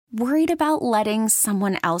Worried about letting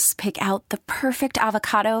someone else pick out the perfect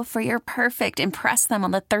avocado for your perfect impress them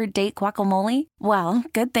on the third date guacamole? Well,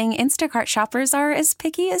 good thing Instacart shoppers are as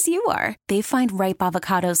picky as you are. They find ripe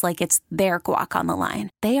avocados like it's their guac on the line.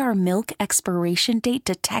 They are milk expiration date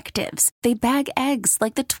detectives. They bag eggs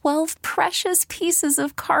like the 12 precious pieces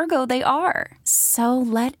of cargo they are. So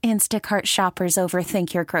let Instacart shoppers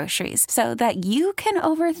overthink your groceries so that you can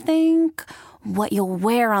overthink what you'll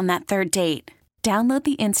wear on that third date. Download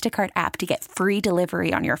the Instacart app to get free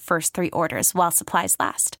delivery on your first 3 orders while supplies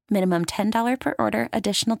last. Minimum $10 per order.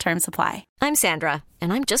 Additional terms apply. I'm Sandra,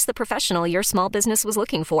 and I'm just the professional your small business was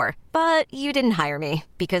looking for. But you didn't hire me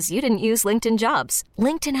because you didn't use LinkedIn Jobs.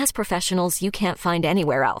 LinkedIn has professionals you can't find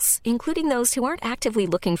anywhere else, including those who aren't actively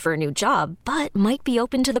looking for a new job, but might be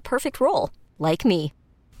open to the perfect role, like me.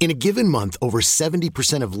 In a given month, over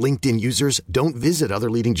 70% of LinkedIn users don't visit other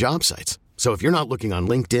leading job sites. So if you're not looking on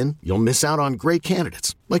LinkedIn, you'll miss out on great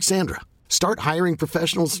candidates like Sandra. Start hiring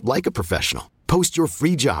professionals like a professional. Post your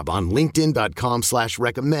free job on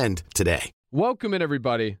linkedin.com/recommend today. Welcome in,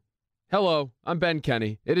 everybody. Hello, I'm Ben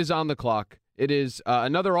Kenney. It is On the Clock. It is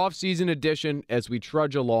another off-season edition as we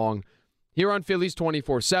trudge along here on Phillies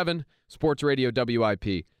 24/7, Sports Radio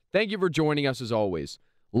WIP. Thank you for joining us as always.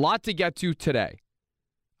 Lot to get to today.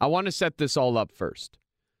 I want to set this all up first.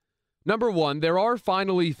 Number one, there are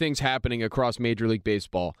finally things happening across Major League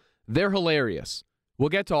Baseball. They're hilarious. We'll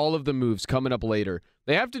get to all of the moves coming up later.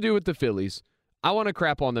 They have to do with the Phillies. I want to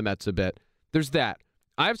crap on the Mets a bit. There's that.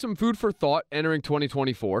 I have some food for thought entering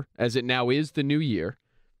 2024, as it now is the new year.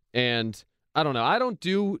 And I don't know. I don't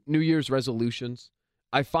do New Year's resolutions.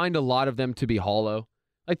 I find a lot of them to be hollow.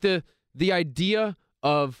 Like the idea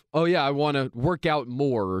of, oh yeah, I want to work out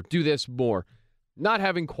more or do this more. Not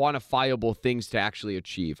having quantifiable things to actually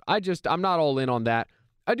achieve. I'm not all in on that.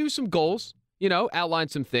 I do some goals, outline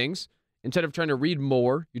some things. Instead of trying to read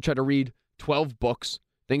more, you try to read 12 books,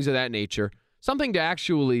 things of that nature. Something to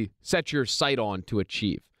actually set your sight on to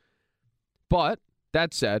achieve. But,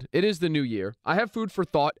 that said, it is the new year. I have food for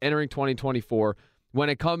thought entering 2024 when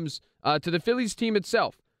it comes to the Phillies team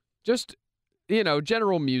itself. Just,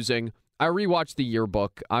 general musing. I rewatched the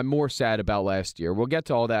yearbook. I'm more sad about last year. We'll get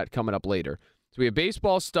to all that coming up later. So we have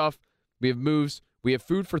baseball stuff, we have moves, we have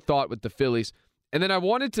food for thought with the Phillies. And then I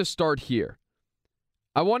wanted to start here.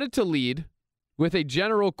 I wanted to lead with a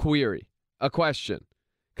general query, a question.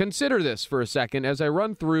 Consider this for a second as I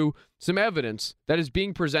run through some evidence that is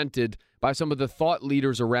being presented by some of the thought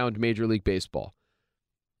leaders around Major League Baseball.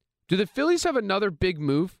 Do the Phillies have another big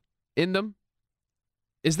move in them?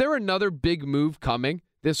 Is there another big move coming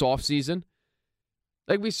this offseason?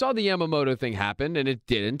 Like we saw the Yamamoto thing happen, and it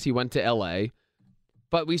didn't. He went to L.A.,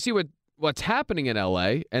 but we see what's happening in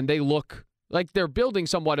L.A., and they look like they're building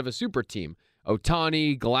somewhat of a super team.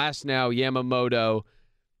 Ohtani, Glasnow, Yamamoto.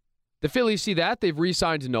 The Phillies see that. They've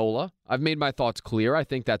re-signed Nola. I've made my thoughts clear. I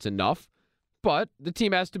think that's enough. But the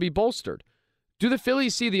team has to be bolstered. Do the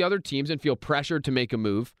Phillies see the other teams and feel pressured to make a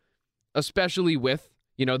move? Especially with,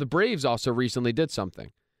 the Braves also recently did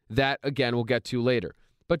something. That, again, we'll get to later.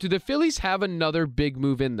 But do the Phillies have another big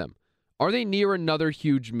move in them? Are they near another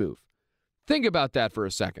huge move? Think about that for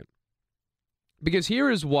a second. Because here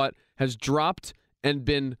is what has dropped and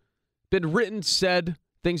been written, said,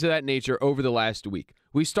 things of that nature over the last week.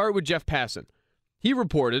 We start with Jeff Passan. He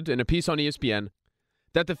reported in a piece on ESPN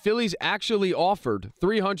that the Phillies actually offered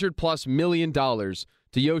 $300+ million to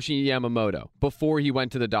Yoshi Yamamoto before he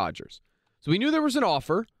went to the Dodgers. So we knew there was an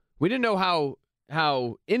offer. We didn't know how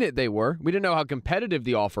in it they were. We didn't know how competitive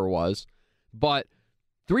the offer was. But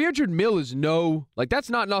 $300 million is that's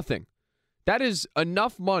not nothing. That is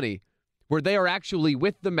enough money where they are actually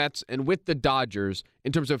with the Mets and with the Dodgers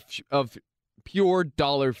in terms of pure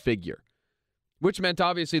dollar figure, which meant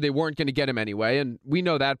obviously they weren't going to get him anyway, and we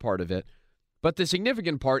know that part of it. But the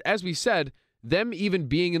significant part, as we said, them even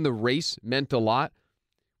being in the race meant a lot.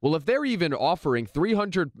 Well, if they're even offering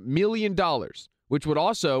 $300 million, which would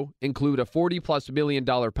also include a $40+ million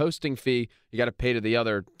posting fee, you got to pay to the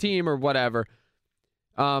other team or whatever,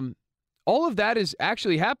 all of that is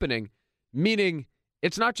actually happening, meaning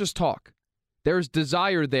it's not just talk. There's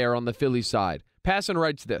desire there on the Phillies side. Passan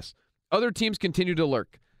writes this: other teams continue to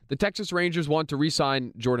lurk. The Texas Rangers want to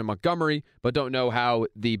re-sign Jordan Montgomery, but don't know how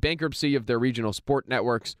the bankruptcy of their regional sport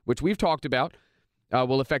networks, which we've talked about,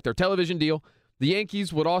 will affect their television deal. The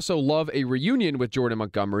Yankees would also love a reunion with Jordan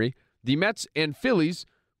Montgomery. The Mets and Phillies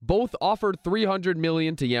both offered $300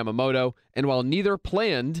 million to Yamamoto, and while neither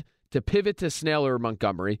planned to pivot to Snell or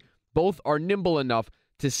Montgomery, both are nimble enough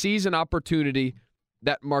to seize an opportunity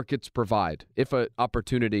that markets provide if an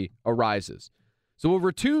opportunity arises. So we'll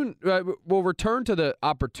return to the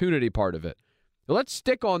opportunity part of it. But let's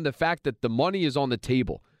stick on the fact that the money is on the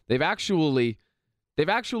table. They've actually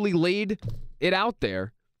laid it out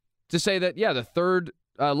there to say that, yeah, the third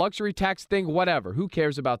luxury tax thing, whatever. Who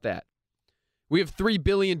cares about that? We have $3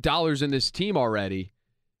 billion in this team already,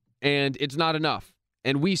 and it's not enough.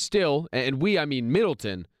 And we still, I mean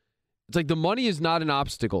Middleton, it's like the money is not an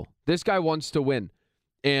obstacle. This guy wants to win.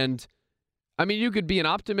 And, I mean, you could be an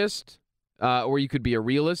optimist or you could be a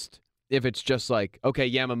realist if it's just like,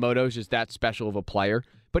 okay, Yamamoto's just that special of a player.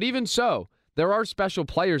 But even so, there are special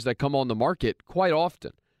players that come on the market quite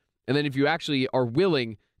often. And then if you actually are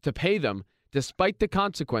willing to pay them despite the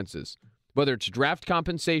consequences, whether it's draft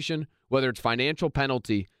compensation, whether it's financial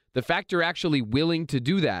penalty, the fact you're actually willing to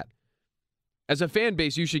do that, as a fan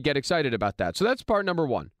base, you should get excited about that. So that's part number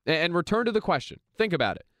one. And return to the question. Think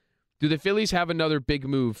about it. Do the Phillies have another big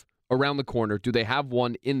move around the corner? Do they have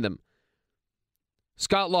one in them?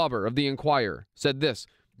 Scott Lauber of the Inquirer said this: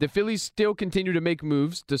 the Phillies still continue to make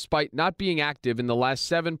moves despite not being active in the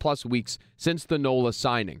last 7+ weeks since the Nola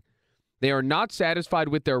signing. They are not satisfied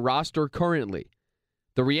with their roster currently.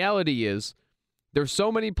 The reality is, there's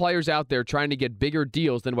so many players out there trying to get bigger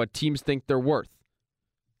deals than what teams think they're worth.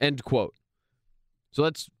 End quote. So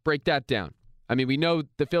let's break that down. I mean, we know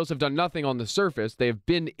the Phils have done nothing on the surface. They have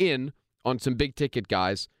been in on some big-ticket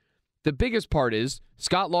guys. The biggest part is,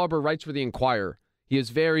 Scott Lauber writes for the Inquirer. He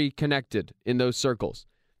is very connected in those circles.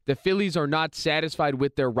 The Phillies are not satisfied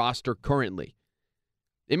with their roster currently.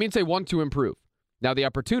 It means they want to improve. Now, the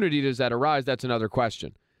opportunity, does that arise? That's another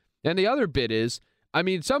question. And the other bit is, I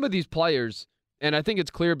mean, some of these players, and I think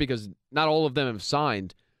it's clear because not all of them have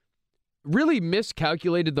signed, really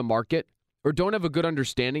miscalculated the market or don't have a good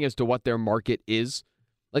understanding as to what their market is.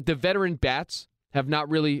 Like the veteran bats have not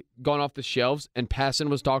really gone off the shelves, and Passan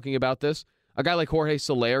was talking about this. A guy like Jorge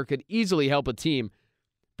Soler could easily help a team,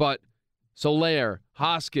 but Soler,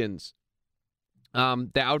 Hoskins, the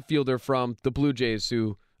outfielder from the Blue Jays,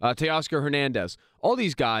 Teoscar Hernandez, all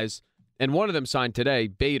these guys, and one of them signed today,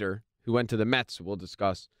 Bader, who went to the Mets, we'll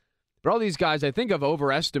discuss. But all these guys, I think, have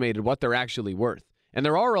overestimated what they're actually worth. And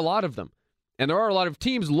there are a lot of them. And there are a lot of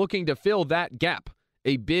teams looking to fill that gap.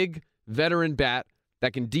 A big veteran bat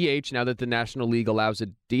that can DH now that the National League allows it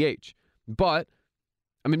DH. But,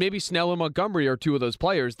 I mean, maybe Snell and Montgomery are two of those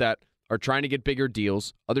players that are trying to get bigger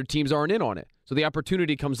deals. Other teams aren't in on it. So the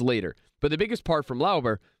opportunity comes later. But the biggest part from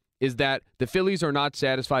Lauber is that the Phillies are not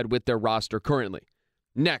satisfied with their roster currently.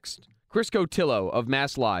 Next, Chris Cotillo of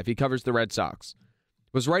Mass Live, he covers the Red Sox,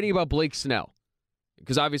 was writing about Blake Snell.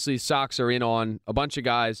 Because obviously Sox are in on a bunch of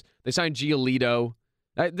guys. They signed Giolito.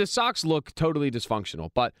 The Sox look totally dysfunctional.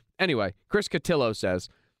 But anyway, Chris Cotillo says,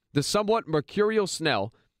 the somewhat mercurial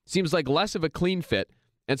Snell seems like less of a clean fit,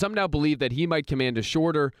 and some now believe that he might command a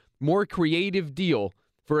shorter, more creative deal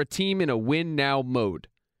for a team in a win-now mode.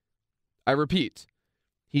 I repeat,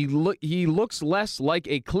 he looks less like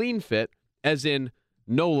a clean fit, as in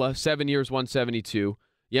Nola, 7 years, 172,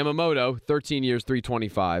 Yamamoto, 13 years,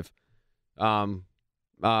 325,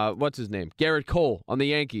 what's his name? Garrett Cole on the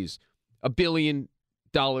Yankees. $1 billion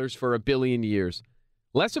for 1 billion years.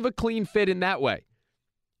 Less of a clean fit in that way.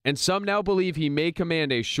 And some now believe he may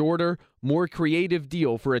command a shorter, more creative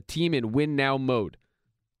deal for a team in win-now mode.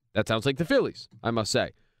 That sounds like the Phillies, I must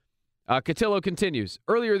say. Cotillo continues.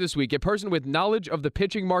 Earlier this week, a person with knowledge of the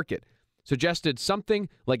pitching market suggested something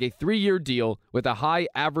like a 3-year deal with a high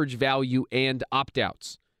average value and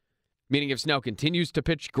opt-outs. Meaning if Snell continues to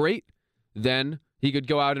pitch great, then he could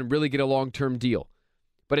go out and really get a long-term deal.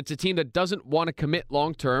 But it's a team that doesn't want to commit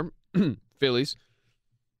long-term, Phillies,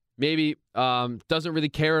 maybe doesn't really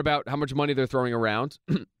care about how much money they're throwing around,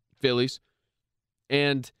 Phillies,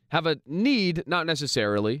 and have a need, not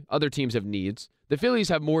necessarily. Other teams have needs. The Phillies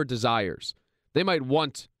have more desires. They might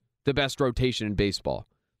want the best rotation in baseball.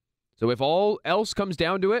 So if all else comes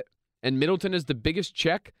down to it, and Middleton is the biggest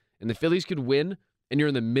check, and the Phillies could win, and you're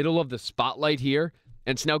in the middle of the spotlight here,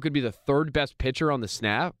 and Snell could be the third best pitcher on the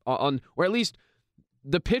snap, or at least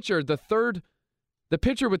the pitcher with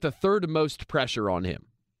the third most pressure on him.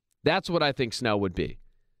 That's what I think Snell would be.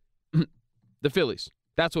 The Phillies.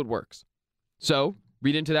 That's what works. So,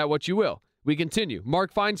 read into that what you will. We continue.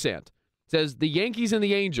 Mark Feinsand says the Yankees and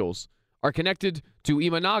the Angels are connected to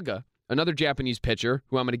Imanaga, another Japanese pitcher,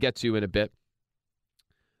 who I'm going to get to in a bit.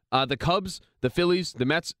 The Cubs, the Phillies, the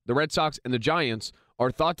Mets, the Red Sox, and the Giants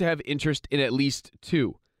are thought to have interest in at least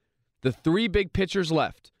 2. The 3 big pitchers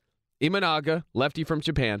left, Imanaga, lefty from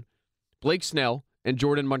Japan, Blake Snell, and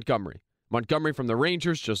Jordan Montgomery. Montgomery from the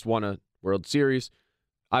Rangers just won a World Series.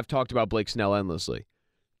 I've talked about Blake Snell endlessly.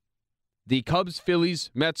 The Cubs, Phillies,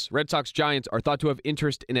 Mets, Red Sox, Giants are thought to have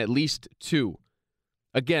interest in at least 2.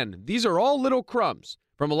 Again, these are all little crumbs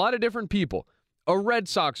from a lot of different people. a Red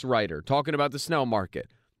Sox writer talking about the Snell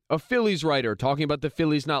market, a Phillies writer talking about the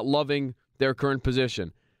Phillies not loving their current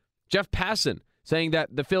position, Jeff Passan saying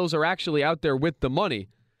that the Phils are actually out there with the money.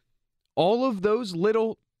 All of those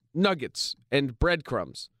little nuggets and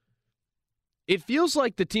breadcrumbs, it feels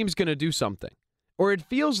like the team's going to do something. Or it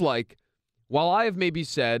feels like, while I have maybe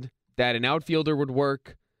said that an outfielder would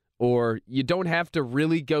work, or you don't have to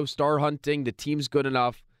really go star hunting, the team's good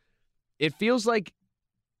enough, it feels like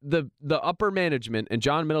the upper management and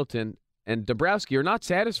John Middleton and Dombrowski are not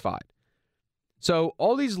satisfied. So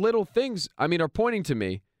all these little things, are pointing to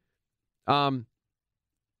me. I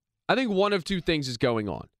think one of two things is going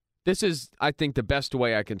on. This is, I think, the best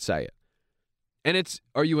way I can say it. And it's,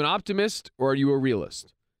 are you an optimist or are you a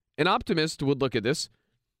realist? An optimist would look at this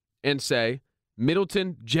and say,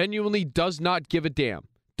 Middleton genuinely does not give a damn,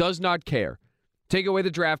 does not care. Take away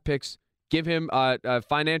the draft picks, give him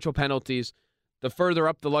financial penalties. The further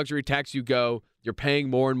up the luxury tax you go, you're paying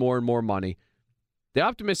more and more and more money. The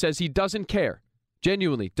optimist says he doesn't care,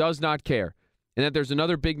 genuinely does not care, and that there's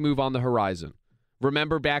another big move on the horizon.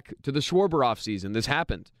 Remember back to the Schwarber offseason, this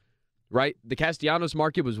happened, right? The Castellanos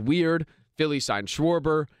market was weird. Philly signed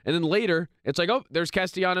Schwarber, and then later, it's like, oh, there's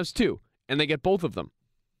Castellanos too, and they get both of them.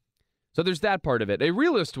 So there's that part of it. A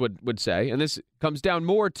realist would say, and this comes down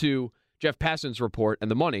more to Jeff Passan's report and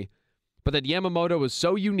the money, but that Yamamoto was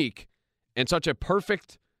so unique and such a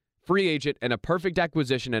perfect free agent and a perfect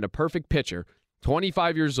acquisition and a perfect pitcher,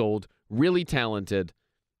 25 years old, really talented.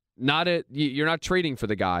 You're not trading for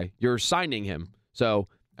the guy, you're signing him. So,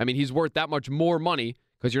 he's worth that much more money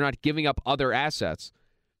because you're not giving up other assets.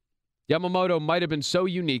 Yamamoto might have been so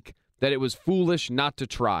unique that it was foolish not to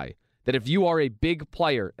try. That if you are a big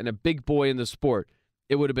player and a big boy in the sport,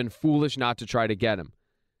 it would have been foolish not to try to get him.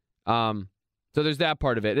 So there's that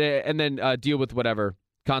part of it. And then deal with whatever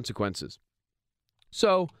consequences.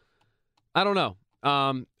 So, I don't know.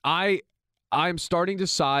 I'm starting to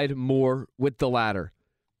side more with the latter.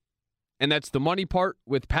 And that's the money part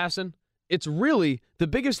with Passan. It's really, the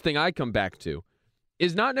biggest thing I come back to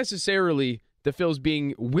is not necessarily the Phils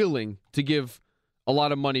being willing to give a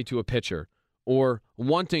lot of money to a pitcher or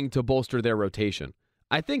wanting to bolster their rotation.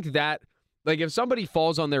 I think that, if somebody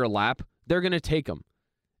falls on their lap, they're going to take them.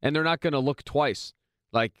 And they're not going to look twice.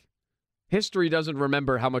 History doesn't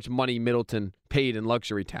remember how much money Middleton paid in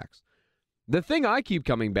luxury tax. The thing I keep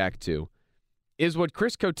coming back to is what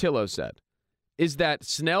Chris Cotillo said, is that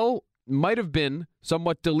Snell might have been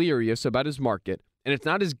somewhat delirious about his market, and it's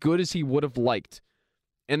not as good as he would have liked.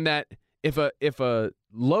 And that if a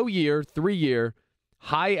low year, 3-year,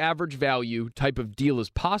 high average value type of deal is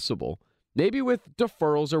possible, maybe with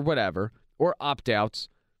deferrals or whatever, or opt-outs,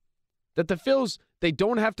 that the Phils, they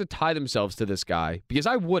don't have to tie themselves to this guy, because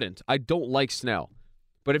I wouldn't. I don't like Snell.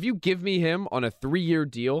 But if you give me him on a 3-year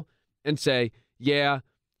deal and say, yeah,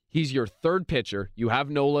 he's your third pitcher, you have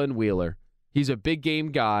Nola and Wheeler, he's a big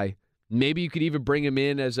game guy, maybe you could even bring him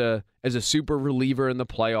in as a super reliever in the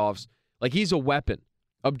playoffs. He's a weapon,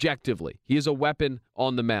 objectively. He is a weapon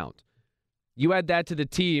on the mound. You add that to the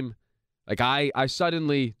team, I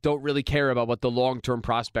suddenly don't really care about what the long-term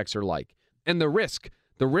prospects are like. And the risk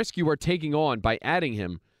you are taking on by adding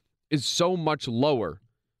him is so much lower,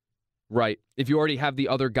 right, if you already have the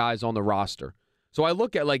other guys on the roster. So I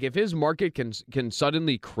look at, if his market can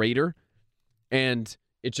suddenly crater and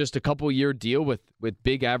it's just a couple-year deal with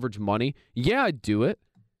big average money, yeah, I'd do it.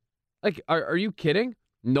 Are you kidding?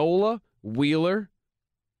 Nola, Wheeler,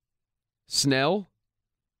 Snell,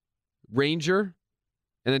 Ranger,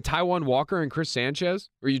 and then Taijuan Walker and Chris Sanchez?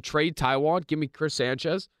 Or you trade Taijuan, give me Chris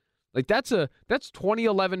Sanchez? That's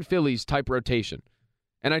 2011 Phillies type rotation.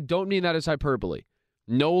 And I don't mean that as hyperbole.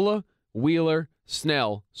 Nola, Wheeler,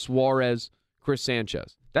 Snell, Suarez, Chris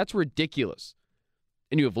Sanchez. That's ridiculous.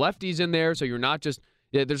 And you have lefties in there, so you're not just...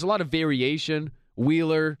 there's a lot of variation.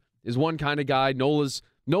 Wheeler is one kind of guy.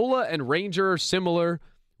 Nola and Ranger are similar.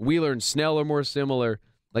 Wheeler and Snell are more similar.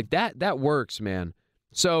 That works, man.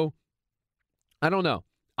 So, I don't know.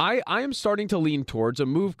 I am starting to lean towards a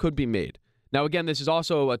move could be made. Now, again, this is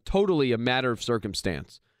also totally a matter of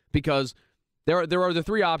circumstance because there are the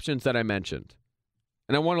 3 options that I mentioned.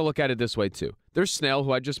 And I want to look at it this way, too. There's Snell,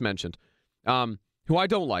 who I just mentioned, who I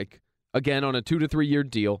don't like. Again, on a 2 to 3 year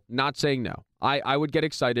deal, not saying no. I would get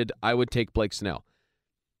excited. I would take Blake Snell.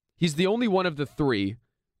 He's the only one of the 3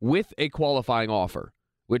 with a qualifying offer,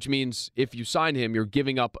 which means if you sign him, you're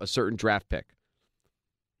giving up a certain draft pick.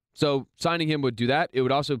 So signing him would do that. It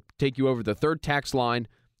would also take you over the 3rd tax line.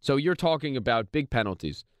 So you're talking about big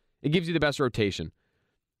penalties. It gives you the best rotation.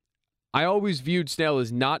 I always viewed Snell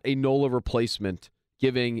as not a Nola replacement,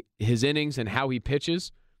 giving his innings and how he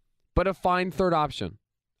pitches, but a fine 3rd option.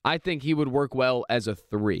 I think he would work well as a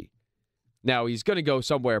 3. Now, he's going to go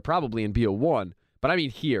somewhere probably and be a 1, but I mean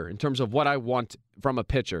here, in terms of what I want from a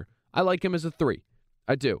pitcher, I like him as a 3.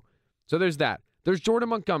 I do. So there's that. There's Jordan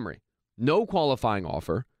Montgomery. No qualifying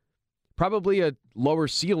offer. Probably a lower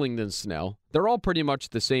ceiling than Snell. They're all pretty much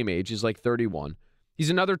the same age. He's like 31. He's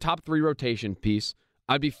another top 3 rotation piece.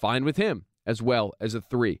 I'd be fine with him as well as a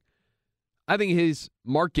 3. I think his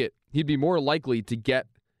market, he'd be more likely to get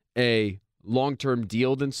a long-term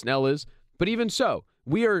deal than Snell is. But even so,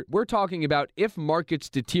 we're talking about if markets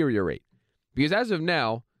deteriorate. Because as of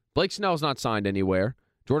now, Blake Snell's not signed anywhere.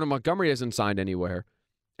 Jordan Montgomery hasn't signed anywhere.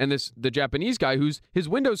 And the Japanese guy his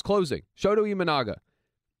window's closing, Shoto Imanaga.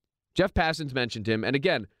 Jeff Passons mentioned him. And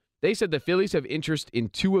again, they said the Phillies have interest in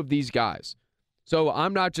 2 of these guys. So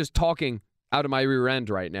I'm not just talking out of my rear end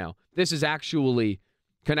right now. This is actually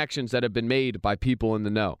connections that have been made by people in the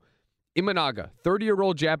know. Imanaga,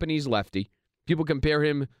 30-year-old Japanese lefty. People compare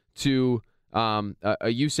him to a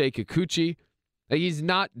Yusei Kikuchi. He's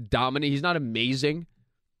not dominant. He's not amazing,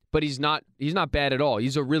 but he's not bad at all.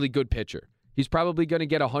 He's a really good pitcher. He's probably going to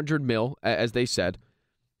get $100 million, as they said.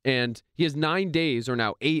 And he has 9 days, or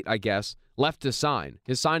now 8, I guess, left to sign.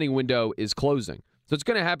 His signing window is closing. So it's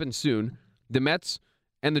going to happen soon. The Mets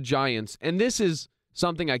and the Giants, and this is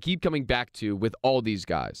something I keep coming back to with all these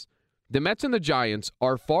guys. The Mets and the Giants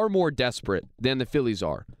are far more desperate than the Phillies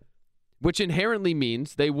are, which inherently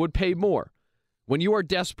means they would pay more. When you are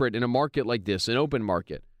desperate in a market like this, an open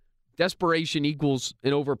market, desperation equals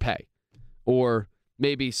an overpay, or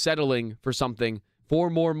maybe settling for something for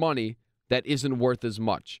more money that isn't worth as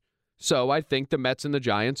much. So I think the Mets and the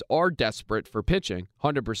Giants are desperate for pitching,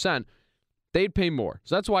 100%. They'd pay more.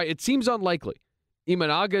 So that's why it seems unlikely.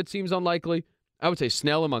 Imanaga, it seems unlikely. I would say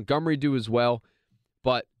Snell and Montgomery do as well.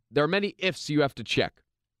 But there are many ifs you have to check.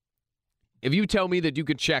 If you tell me that you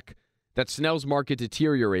could check that Snell's market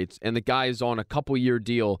deteriorates and the guy is on a couple-year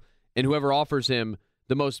deal and whoever offers him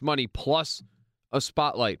the most money plus a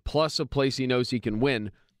spotlight, plus a place he knows he can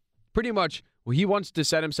win, pretty much he wants to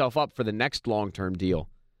set himself up for the next long-term deal.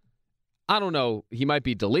 I don't know. He might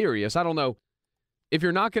be delirious. I don't know. If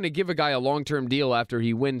you're not going to give a guy a long-term deal after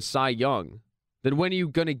he wins Cy Young, then when are you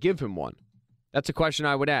going to give him one? That's a question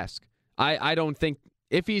I would ask. I don't think,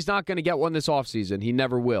 if he's not going to get one this offseason, he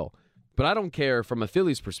never will. But I don't care from a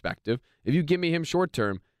Phillies perspective. If you give me him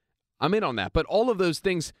short-term, I'm in on that. But all of those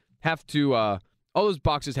things have to, all those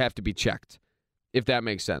boxes have to be checked, if that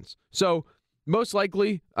makes sense. So most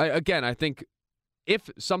likely, I think if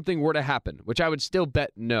something were to happen, which I would still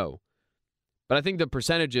bet no, but I think the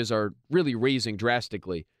percentages are really raising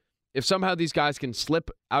drastically. If somehow these guys can slip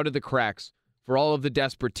out of the cracks for all of the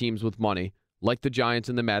desperate teams with money, like the Giants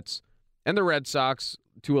and the Mets, and the Red Sox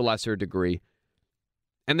to a lesser degree,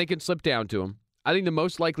 and they can slip down to them, I think the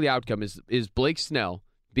most likely outcome is Blake Snell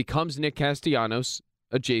becomes Nick Castellanos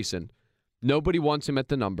adjacent. Nobody wants him at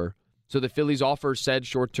the number, so the Phillies offer said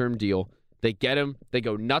short-term deal. They get him, they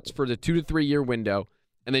go nuts for the 2 to 3 year window,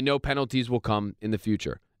 and they know penalties will come in the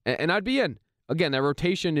future. And I'd be in. Again, that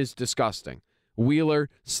rotation is disgusting. Wheeler,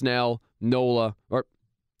 Snell, Nola,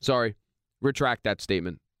 retract that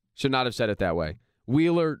statement. Should not have said it that way.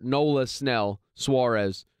 Wheeler, Nola, Snell,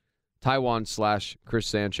 Suarez, Taiwan/Chris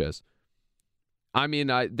Sanchez. I mean,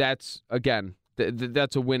 that's, again,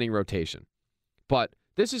 that's a winning rotation. But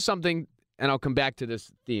this is something, and I'll come back to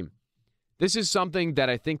this theme. This is something that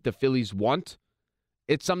I think the Phillies want.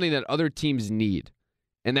 It's something that other teams need.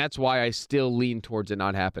 And that's why I still lean towards it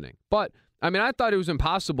not happening. But I mean, I thought it was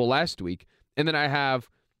impossible last week, and then I have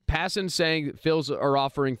Passons saying Phils are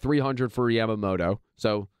offering $300 for Yamamoto,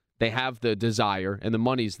 so they have the desire and the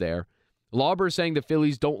money's there. Lauber saying the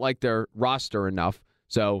Phillies don't like their roster enough,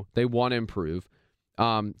 so they want to improve.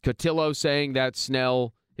 Cotillo saying that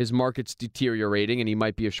Snell, his market's deteriorating and he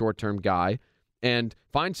might be a short-term guy. And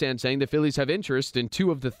Feinsand saying the Phillies have interest in 2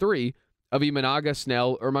 of the 3 of Imanaga,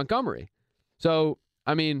 Snell, or Montgomery. So,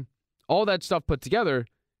 I mean, all that stuff put together,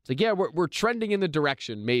 it's like, yeah, we're trending in the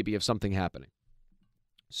direction, maybe, of something happening.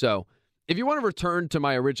 So, if you want to return to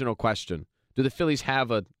my original question, do the Phillies have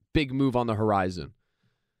a big move on the horizon?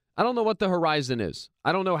 I don't know what the horizon is.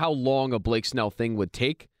 I don't know how long a Blake Snell thing would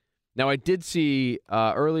take. Now, I did see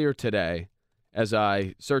earlier today, as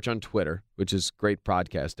I search on Twitter, which is great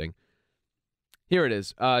podcasting. Here it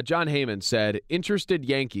is. John Heyman said, interested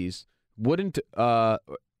Yankees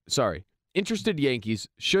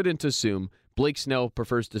shouldn't assume Blake Snell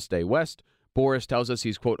prefers to stay west. Boris tells us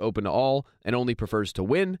he's, quote, open to all and only prefers to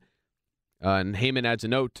win. And Heyman adds a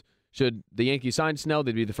note, should the Yankees sign Snell,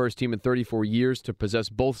 they'd be the first team in 34 years to possess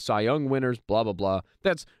both Cy Young winners, blah, blah, blah.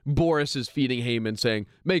 That's Boris is feeding Heyman saying,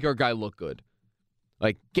 make our guy look good.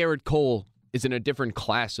 Like Garrett Cole is in a different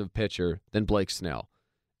class of pitcher than Blake Snell.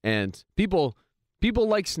 And people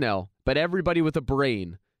like Snell, but everybody with a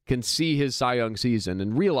brain can see his Cy Young season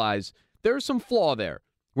and realize there's some flaw there.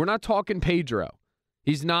 We're not talking Pedro.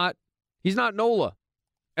 He's not Nola,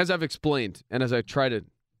 as I've explained and as I try to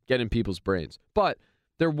get in people's brains. But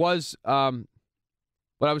there was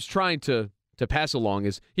what I was trying to pass along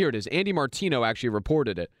is, here it is. Andy Martino actually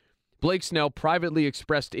reported it. Blake Snell privately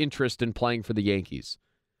expressed interest in playing for the Yankees.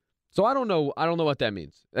 So I don't know what that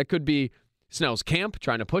means. That could be Snell's camp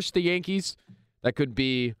trying to push the Yankees. That could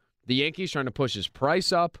be the Yankees trying to push his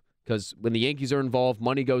price up, because when the Yankees are involved,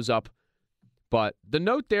 money goes up. But the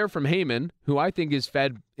note there from Heyman, who I think is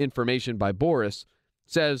fed information by Boris,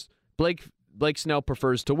 says Blake Snell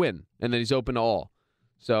prefers to win, and that he's open to all.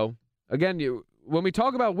 So, again, when we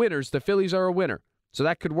talk about winners, the Phillies are a winner. So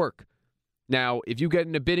that could work. Now, if you get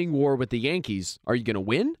in a bidding war with the Yankees, are you going to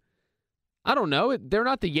win? I don't know. They're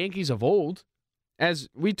not the Yankees of old. As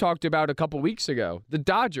we talked about a couple weeks ago, the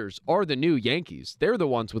Dodgers are the new Yankees. They're the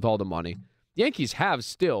ones with all the money. The Yankees have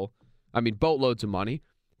still, boatloads of money.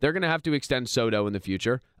 They're going to have to extend Soto in the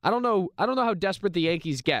future. I don't know how desperate the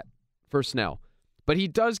Yankees get for Snell, but he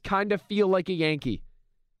does kind of feel like a Yankee.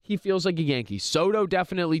 He feels like a Yankee. Soto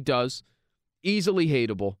definitely does. Easily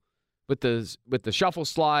hateable with the shuffle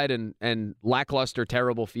slide and lackluster,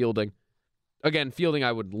 terrible fielding. Again, fielding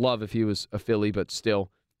I would love if he was a Philly, but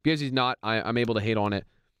still, because he's not, I'm able to hate on it.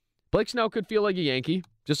 Blake Snell could feel like a Yankee,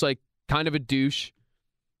 just like kind of a douche.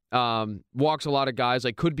 Walks a lot of guys,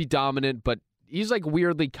 like could be dominant, but he's like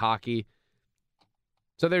weirdly cocky.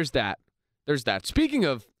 So there's that. Speaking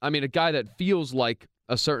of, a guy that feels like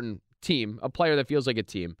a certain team, a player that feels like a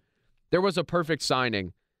team, there was a perfect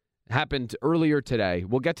signing. Happened earlier today.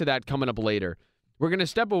 We'll get to that coming up later. We're going to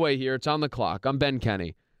step away here. It's on the clock. I'm Ben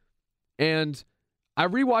Kenney. And I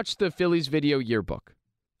rewatched the Phillies video yearbook.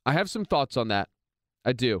 I have some thoughts on that.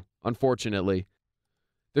 I do, unfortunately.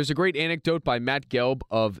 There's a great anecdote by Matt Gelb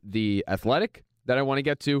of The Athletic that I want to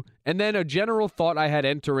get to, and then a general thought I had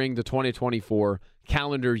entering the 2024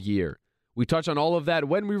 calendar year. We touch on all of that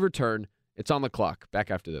when we return. It's on the clock. Back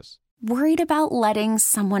after this. Worried about letting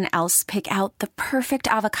someone else pick out the perfect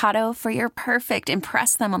avocado for your perfect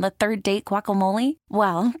impress them on the third date guacamole?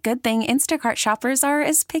 Well, good thing Instacart shoppers are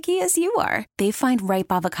as picky as you are. They find ripe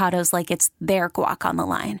avocados like it's their guac on the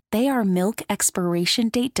line. They are milk expiration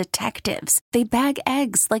date detectives. They bag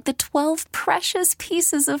eggs like the 12 precious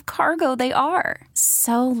pieces of cargo they are.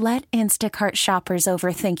 So let Instacart shoppers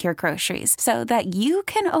overthink your groceries so that you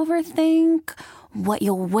can overthink what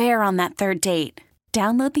you'll wear on that third date.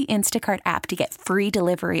 Download the Instacart app to get free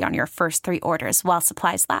delivery on your first 3 orders while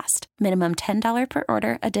supplies last. Minimum $10 per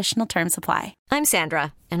order. Additional terms apply. I'm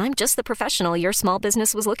Sandra, and I'm just the professional your small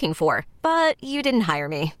business was looking for. But you didn't hire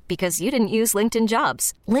me because you didn't use LinkedIn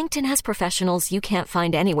Jobs. LinkedIn has professionals you can't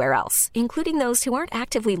find anywhere else, including those who aren't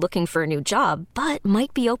actively looking for a new job, but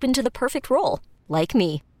might be open to the perfect role, like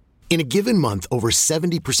me. In a given month, over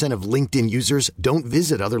 70% of LinkedIn users don't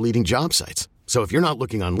visit other leading job sites. So if you're not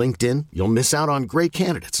looking on LinkedIn, you'll miss out on great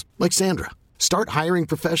candidates like Sandra. Start hiring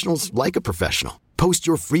professionals like a professional. Post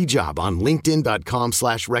your free job on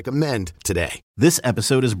linkedin.com/recommend today. This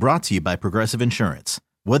episode is brought to you by Progressive Insurance.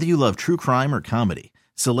 Whether you love true crime or comedy,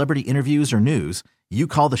 celebrity interviews or news, you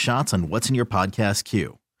call the shots on what's in your podcast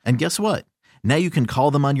queue. And guess what? Now you can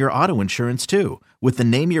call them on your auto insurance too with the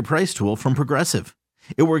Name Your Price tool from Progressive.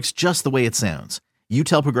 It works just the way it sounds. You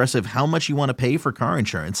tell Progressive how much you want to pay for car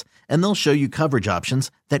insurance, and they'll show you coverage options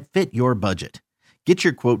that fit your budget. Get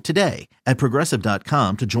your quote today at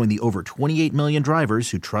Progressive.com to join the over 28 million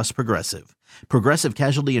drivers who trust Progressive. Progressive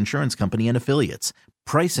Casualty Insurance Company and Affiliates.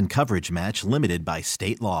 Price and coverage match limited by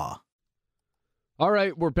state law. All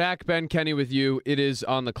right, we're back. Ben Kenney with you. It is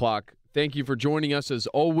on the clock. Thank you for joining us as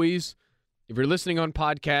always. If you're listening on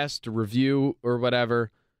podcast, review, or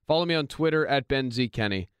whatever, follow me on Twitter at Ben Z.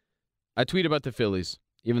 Kenney. I tweet about the Phillies,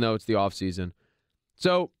 even though it's the offseason.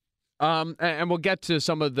 So, and we'll get to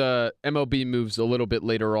some of the MLB moves a little bit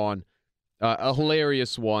later on. A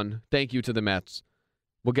hilarious one. Thank you to the Mets.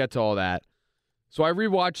 We'll get to all that. So I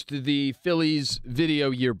rewatched the Phillies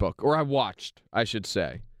video yearbook, or I should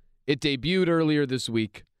say. It debuted earlier this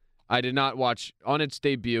week. I did not watch on its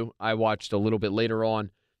debut. I watched a little bit later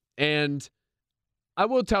on. And I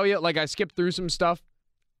will tell you, I skipped through some stuff.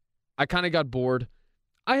 I kind of got bored.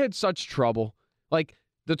 I had such trouble.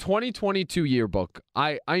 The 2022 yearbook,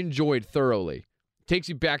 I enjoyed thoroughly. Takes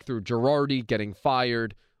you back through Girardi getting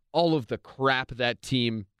fired, all of the crap that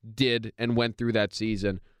team did and went through that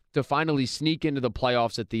season, to finally sneak into the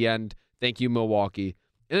playoffs at the end. Thank you, Milwaukee.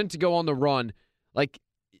 And then to go on the run.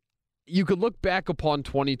 You could look back upon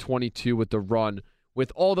 2022 with the run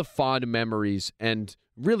with all the fond memories and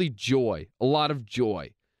really joy, a lot of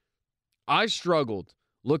joy. I struggled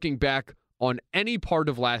looking back on any part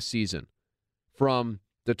of last season, from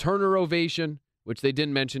the Turner ovation, which they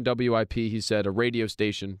didn't mention WIP, he said, a radio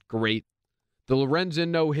station, great. The Lorenzen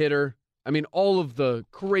no-hitter, I mean, all of the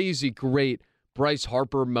crazy great Bryce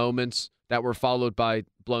Harper moments that were followed by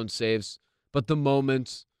blown saves, but the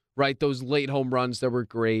moments, right, those late home runs that were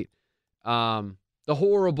great. The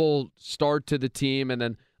horrible start to the team, and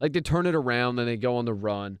then like they turn it around and they go on the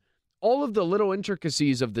run. All of the little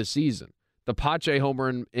intricacies of the season. The Pache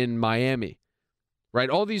homer in Miami, right?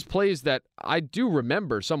 All these plays that I do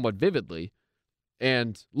remember somewhat vividly,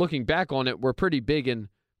 and looking back on it, were pretty big in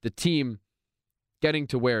the team getting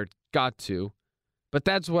to where it got to. But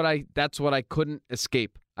that's what I couldn't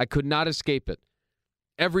escape. I could not escape it.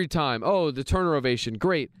 Every time, oh, the Turner ovation,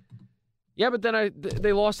 great. Yeah, but then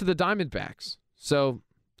they lost to the Diamondbacks. So,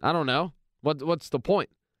 I don't know. What's the point?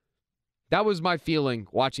 That was my feeling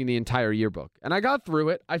watching the entire yearbook. And I got through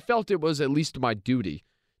it. I felt it was at least my duty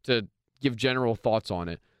to give general thoughts on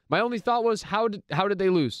it. My only thought was, how did they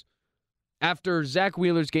lose? After Zach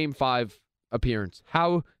Wheeler's Game 5 appearance,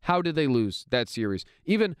 how did they lose that series?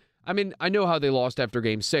 I know how they lost after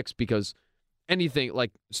Game 6, because anything,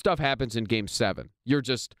 like, stuff happens in Game 7. You're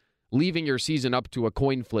just leaving your season up to a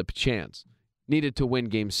coin flip chance. Needed to win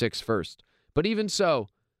Game 6 first. But even so,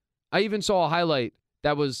 I even saw a highlight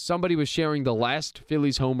that was somebody was sharing the last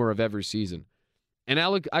Phillies homer of every season. And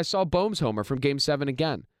I saw Bohm's homer from Game 7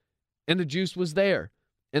 again. And the juice was there.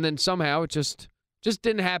 And then somehow it just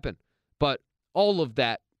didn't happen. But all of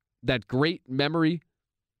that great memory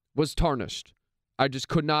was tarnished. I just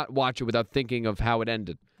could not watch it without thinking of how it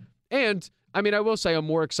ended. And, I will say I'm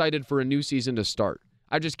more excited for a new season to start.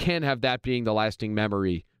 I just can't have that being the lasting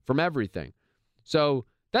memory from everything. So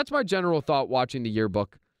that's my general thought watching the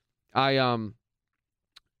yearbook. I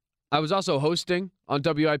was also hosting on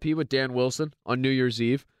WIP with Dan Wilson on New Year's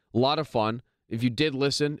Eve. A lot of fun. If you did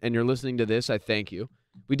listen and you're listening to this, I thank you.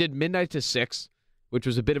 We did midnight to 6, which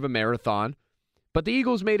was a bit of a marathon, but the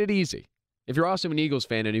Eagles made it easy. If you're also an Eagles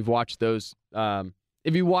fan and you've watched those,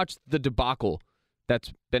 if you watched the debacle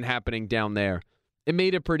that's been happening down there, it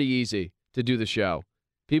made it pretty easy to do the show.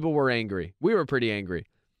 People were angry. We were pretty angry.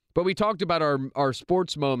 But we talked about our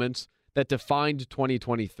sports moments that defined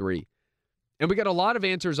 2023. And we got a lot of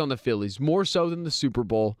answers on the Phillies, more so than the Super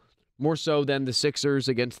Bowl, more so than the Sixers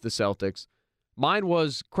against the Celtics. Mine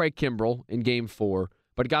was Craig Kimbrell in Game 4,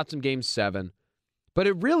 but got some Game 7. But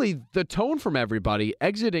the tone from everybody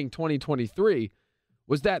exiting 2023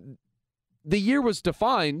 was that the year was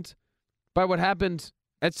defined by what happened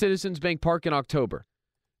at Citizens Bank Park in October.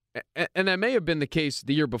 And that may have been the case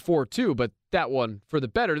the year before too, but that one for the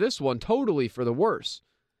better, this one totally for the worse.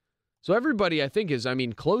 So everybody, I think, is,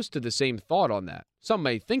 close to the same thought on that. Some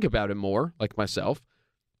may think about it more, like myself,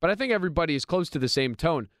 but I think everybody is close to the same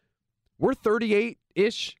tone. We're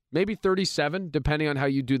 38-ish, maybe 37, depending on how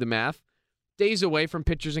you do the math, days away from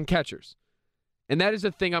pitchers and catchers. And that is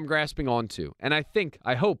the thing I'm grasping onto. And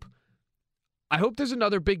I hope there's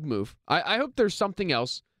another big move. I hope there's something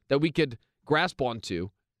else that we could grasp onto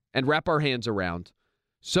and wrap our hands around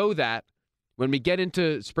so that when we get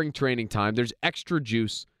into spring training time, there's extra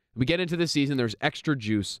juice. We get into the season, there's extra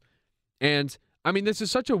juice. And, this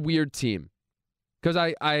is such a weird team because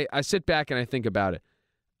I sit back and I think about it.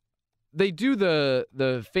 They do the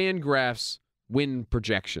Fangraphs win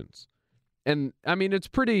projections. And, it's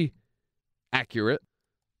pretty accurate.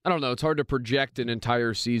 I don't know, it's hard to project an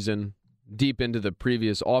entire season deep into the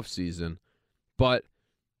previous offseason. But,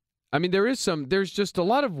 there's just a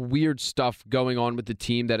lot of weird stuff going on with the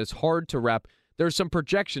team that is hard to wrap. There's some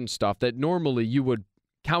projection stuff that normally you would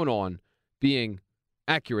count on being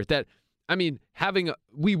accurate.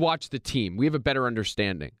 We watch the team. We have a better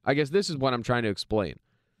understanding. I guess this is what I'm trying to explain.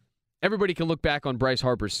 Everybody can look back on Bryce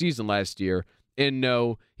Harper's season last year and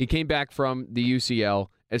know he came back from the UCL.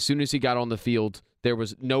 As soon as he got on the field, there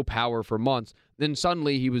was no power for months. Then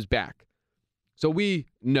suddenly he was back. So we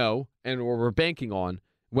know, and we're banking on,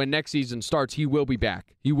 when next season starts, he will be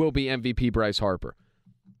back. He will be MVP Bryce Harper.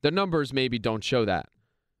 The numbers maybe don't show that.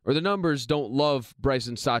 Or the numbers don't love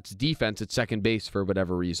Bryson Stott's defense at second base for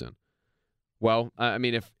whatever reason. Well,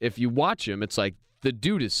 if you watch him, it's like the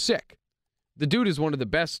dude is sick. The dude is one of the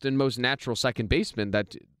best and most natural second basemen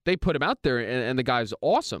that they put him out there, and the guy's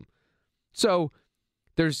awesome. So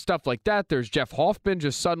there's stuff like that. There's Jeff Hoffman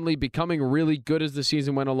just suddenly becoming really good as the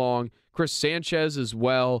season went along. Chris Sanchez as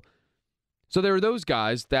well. So there are those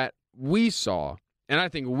guys that we saw, and I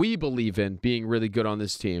think we believe in being really good on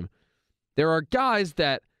this team. There are guys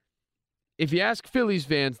that, if you ask Phillies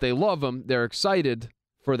fans, they love them. They're excited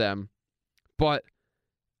for them. But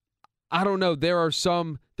I don't know.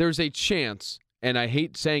 There's a chance, and I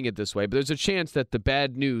hate saying it this way, but there's a chance that the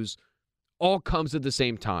bad news all comes at the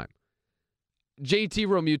same time. JT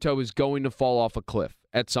Realmuto is going to fall off a cliff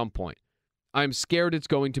at some point. I'm scared it's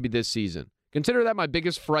going to be this season. Consider that my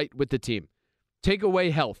biggest fright with the team. Take away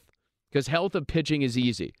health, because health of pitching is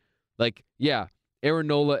easy. Like, yeah, Aaron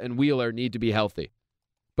Nola and Wheeler need to be healthy.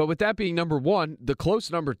 But with that being number one, the close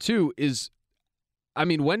number two is,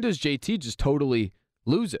 when does JT just totally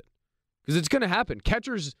lose it? Because it's going to happen.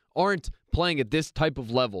 Catchers aren't playing at this type of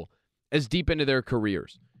level as deep into their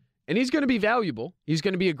careers. And he's going to be valuable. He's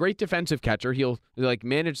going to be a great defensive catcher. He'll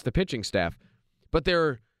manage the pitching staff. But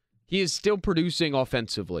he is still producing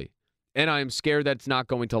offensively. And I'm scared that's not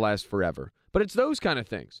going to last forever. But it's those kind of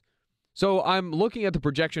things. So I'm looking at the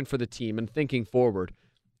projection for the team and thinking forward.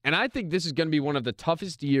 And I think this is going to be one of the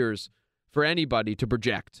toughest years for anybody to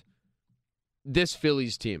project. This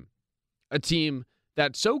Phillies team. A team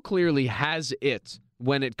that so clearly has it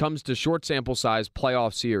when it comes to short sample size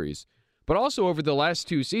playoff series, but also over the last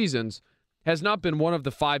 2 seasons has not been one of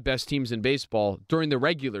the 5 best teams in baseball during the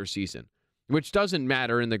regular season, which doesn't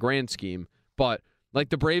matter in the grand scheme, but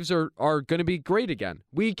the Braves are going to be great again.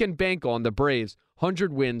 We can bank on the Braves,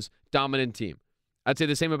 100 wins, dominant team. I'd say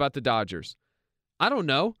the same about the Dodgers. I don't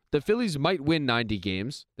know. The Phillies might win 90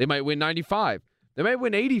 games. They might win 95. They might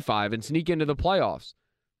win 85 and sneak into the playoffs.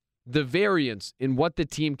 The variance in what the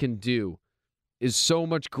team can do is so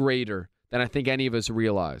much greater than I think any of us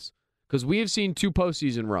realize. Because we have seen 2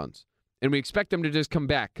 postseason runs, and we expect them to just come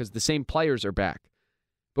back because the same players are back.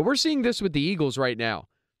 But we're seeing this with the Eagles right now.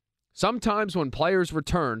 Sometimes when players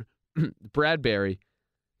return, Bradbury,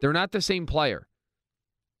 they're not the same player.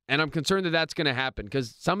 And I'm concerned that that's going to happen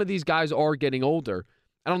because some of these guys are getting older.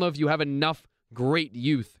 I don't know if you have enough great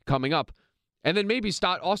youth coming up. And then maybe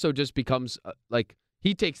Stott also just becomes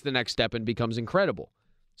he takes the next step and becomes incredible.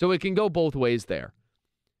 So it can go both ways there.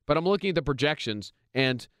 But I'm looking at the projections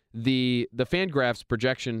and the Fangraphs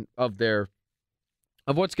projection of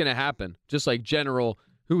what's going to happen, just like general,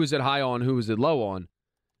 who is it high on, who is it low on.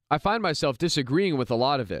 I find myself disagreeing with a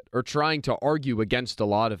lot of it or trying to argue against a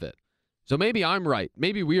lot of it. So maybe I'm right.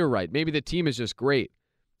 Maybe we are right. Maybe the team is just great.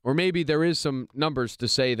 Or maybe there is some numbers to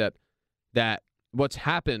say that what's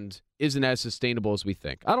happened isn't as sustainable as we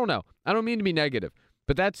think. I don't know. I don't mean to be negative,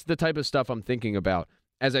 but that's the type of stuff I'm thinking about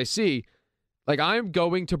as I see, I'm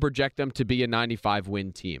going to project them to be a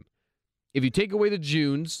 95-win team. If you take away the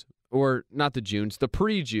Junes, or not the Junes, the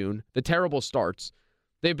pre-June, the terrible starts,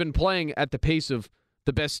 they've been playing at the pace of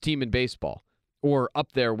the best team in baseball, or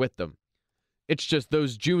up there with them. It's just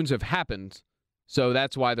those Junes have happened, so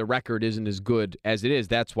that's why the record isn't as good as it is.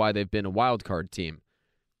 That's why they've been a wild card team.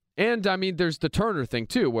 And, there's the Turner thing,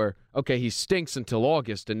 too, where, okay, he stinks until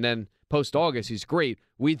August, and then post-August, he's great.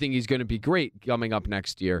 We think he's going to be great coming up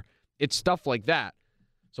next year. It's stuff like that.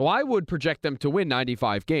 So I would project them to win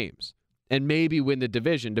 95 games and maybe win the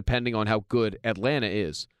division, depending on how good Atlanta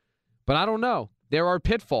is. But I don't know. There are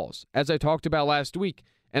pitfalls, as I talked about last week,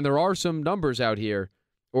 and there are some numbers out here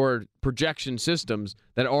or projection systems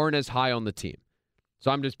that aren't as high on the team.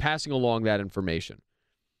 So I'm just passing along that information.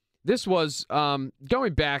 This was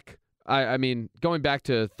going back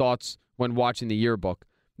to thoughts when watching the yearbook.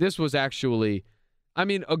 This was actually,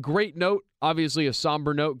 a great note, obviously a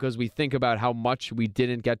somber note because we think about how much we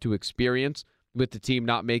didn't get to experience with the team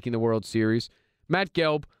not making the World Series. Matt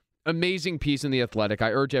Gelb, amazing piece in The Athletic.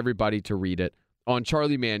 I urge everybody to read it on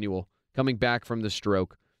Charlie Manuel coming back from the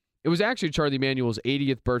stroke. It was actually Charlie Manuel's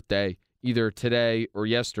 80th birthday, either today or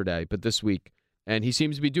yesterday, but this week. And he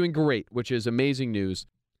seems to be doing great, which is amazing news.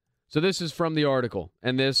 So this is from the article.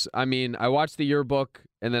 And this, I watched the yearbook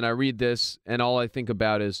and then I read this and all I think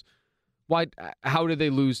about is, how did they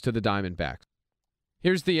lose to the Diamondbacks?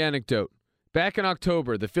 Here's the anecdote. Back in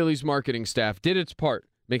October, the Phillies marketing staff did its part,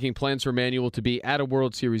 making plans for Manuel to be at a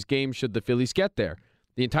World Series game should the Phillies get there.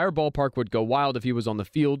 The entire ballpark would go wild if he was on the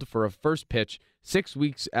field for a first pitch 6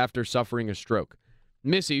 weeks after suffering a stroke.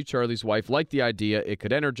 Missy, Charlie's wife, liked the idea. It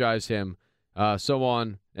could energize him, so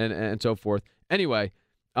on and so forth. Anyway,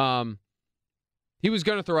 he was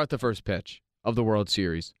going to throw out the first pitch of the World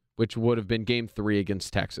Series, which would have been Game 3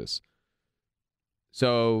 against Texas.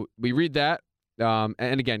 So we read that,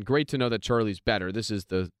 and again, great to know that Charlie's better. This is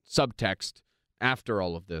the subtext after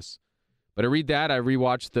all of this. But I read that, I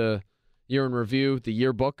rewatched the year in review, the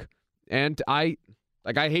yearbook, and I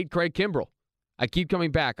hate Craig Kimbrell. I keep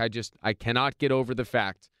coming back. I cannot get over the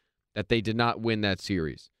fact that they did not win that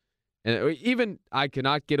series. And even I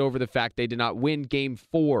cannot get over the fact they did not win Game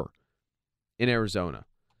 4 in Arizona.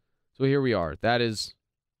 So here we are.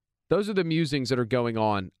 Those are the musings that are going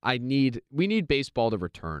on. We need baseball to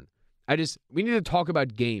return. We need to talk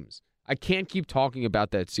about games. I can't keep talking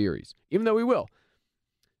about that series, even though we will.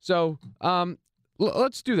 So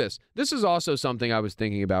let's do this. This is also something I was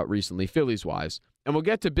thinking about recently, Phillies-wise, and we'll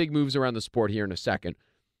get to big moves around the sport here in a second.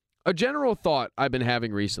 A general thought I've been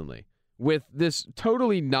having recently with this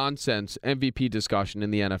totally nonsense MVP discussion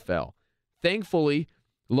in the NFL. Thankfully,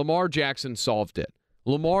 Lamar Jackson solved it.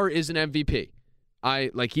 Lamar is an MVP.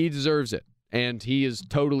 He deserves it, and he is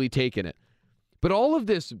totally taken it. But all of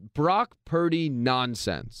this Brock Purdy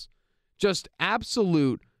nonsense, just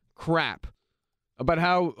absolute crap about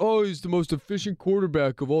how, he's the most efficient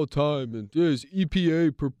quarterback of all time, and his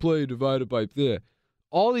EPA per play divided by there.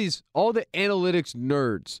 All the analytics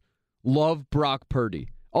nerds love Brock Purdy.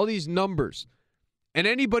 All these numbers. And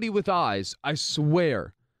anybody with eyes, I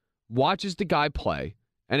swear, watches the guy play,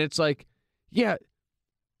 and it's like, yeah,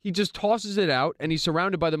 he just tosses it out, and he's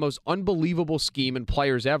surrounded by the most unbelievable scheme and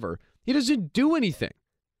players ever. He doesn't do anything.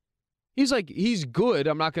 He's good.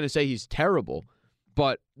 I'm not going to say he's terrible,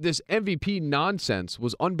 but this MVP nonsense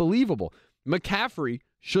was unbelievable. McCaffrey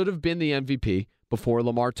should have been the MVP before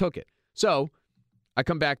Lamar took it. So I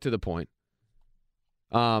come back to the point.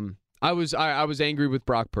 I was angry with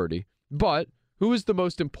Brock Purdy, but who is the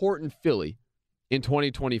most important Philly in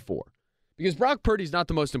 2024? Because Brock Purdy's not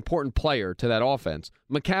the most important player to that offense.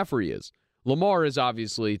 McCaffrey is. Lamar is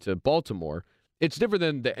obviously to Baltimore. It's different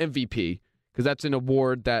than the MVP because that's an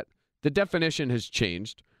award that the definition has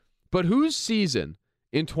changed. But whose season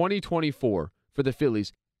in 2024 for the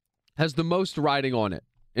Phillies has the most riding on it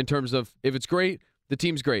in terms of if it's great, the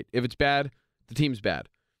team's great. If it's bad, the team's bad.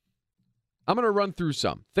 I'm going to run through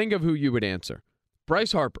some. Think of who you would answer.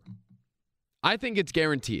 Bryce Harper. I think it's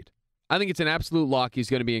guaranteed. I think it's an absolute lock. He's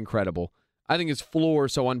going to be incredible. I think his floor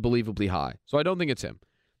is so unbelievably high. So I don't think it's him.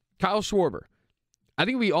 Kyle Schwarber. I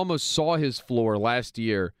think we almost saw his floor last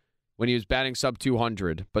year when he was batting sub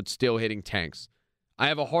 200, but still hitting tanks. I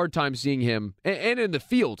have a hard time seeing him. And in the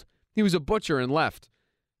field, he was a butcher and left.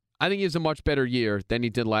 I think he has a much better year than he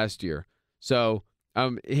did last year. So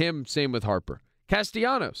him, same with Harper.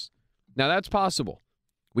 Castellanos. Now, that's possible.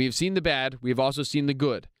 We have seen the bad. We have also seen the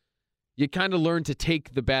good. You kind of learn to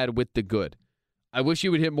take the bad with the good. I wish he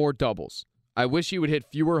would hit more doubles. I wish he would hit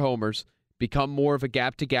fewer homers, become more of a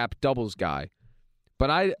gap-to-gap doubles guy.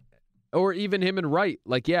 But or even him and Wright.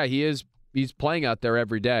 He's playing out there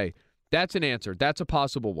every day. That's an answer. That's a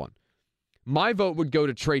possible one. My vote would go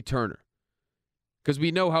to Trey Turner because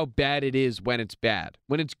we know how bad it is when it's bad.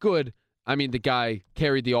 When it's good, the guy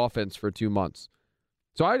carried the offense for 2 months.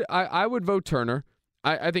 So I would vote Turner.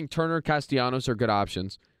 I think Turner, Castellanos are good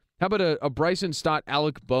options. How about a Bryson Stott,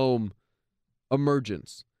 Alec Boehm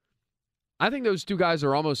emergence? I think those two guys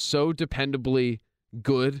are almost so dependably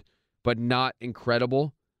good, but not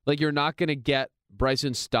incredible. You're not going to get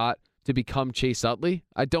Bryson Stott to become Chase Utley,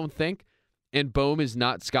 I don't think. And Boehm is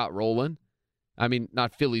not Scott Rowland.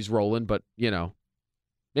 Not Phillies Rowland, but,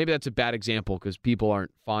 maybe that's a bad example because people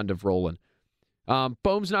aren't fond of Rowland.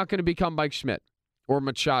 Boehm's not going to become Mike Schmidt or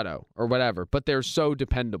Machado or whatever, but they're so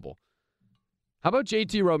dependable. How about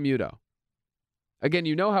JT Realmuto? Again,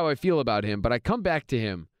 you know how I feel about him, but I come back to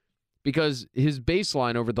him because his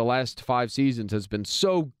baseline over the last 5 seasons has been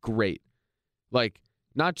so great.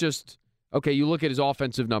 Not just, okay, you look at his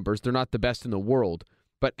offensive numbers, they're not the best in the world,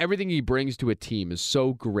 but everything he brings to a team is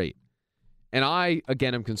so great. And I,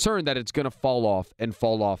 again, am concerned that it's going to fall off and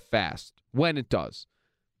fall off fast when it does.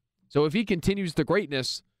 So if he continues the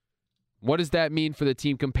greatness, what does that mean for the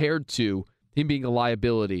team compared to him being a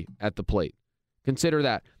liability at the plate? Consider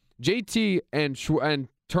that. JT and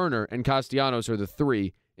Turner and Castellanos are the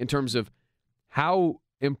three in terms of how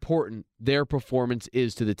important their performance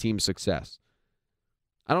is to the team's success.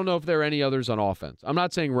 I don't know if there are any others on offense. I'm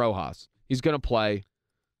not saying Rojas. He's going to play,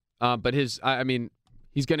 but he's going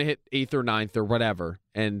to hit 8th or 9th or whatever.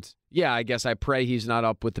 And yeah, I guess I pray he's not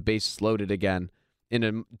up with the bases loaded again in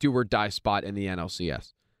a do-or-die spot in the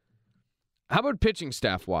NLCS. How about pitching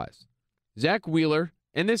staff-wise? Zach Wheeler,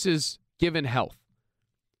 and this is given health,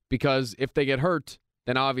 because if they get hurt,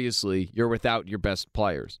 then obviously you're without your best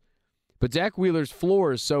players. But Zach Wheeler's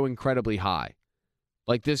floor is so incredibly high.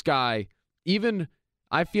 This guy, even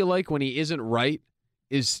I feel like when he isn't right,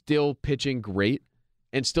 is still pitching great,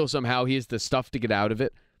 and still somehow he has the stuff to get out of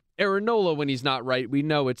it. Aaron Nola, when he's not right, we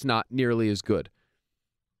know it's not nearly as good.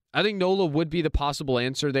 I think Nola would be the possible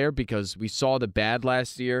answer there because we saw the bad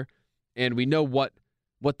last year, and we know what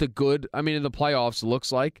the good, in the playoffs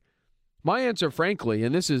looks like. My answer, frankly,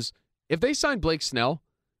 and this is, if they sign Blake Snell,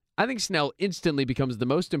 I think Snell instantly becomes the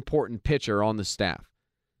most important pitcher on the staff.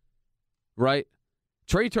 Right?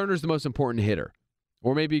 Trey Turner's the most important hitter.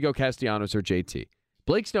 Or maybe you go Castellanos or JT.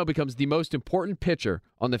 Blake Snell becomes the most important pitcher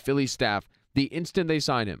on the Phillies staff the instant they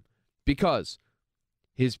sign him. because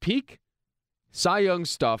his peak Cy Young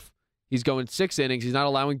stuff, he's going 6 innings. He's not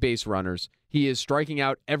allowing base runners. He is striking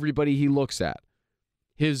out everybody he looks at.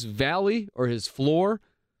 His valley or his floor,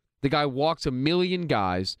 the guy walks a million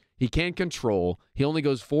guys. He can't control. He only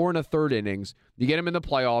goes 4 1/3 innings. You get him in the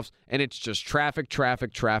playoffs, and it's just traffic.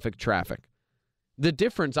 The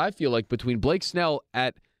difference, I feel like, between Blake Snell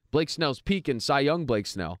at Blake Snell's peak and Cy Young Blake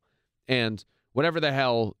Snell and whatever the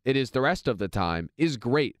hell it is the rest of the time is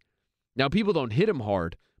great. Now, people don't hit him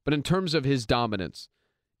hard, but in terms of his dominance,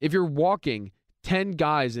 if you're walking 10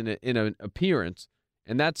 guys in an appearance,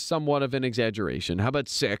 and that's somewhat of an exaggeration, how about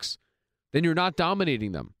 6? Then you're not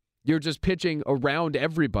dominating them. You're just pitching around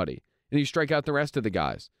everybody, and you strike out the rest of the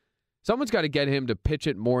guys. Someone's got to get him to pitch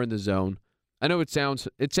it more in the zone. I know it sounds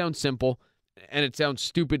simple, and it sounds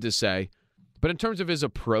stupid to say, but in terms of his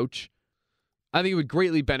approach, I think it would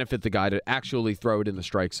greatly benefit the guy to actually throw it in the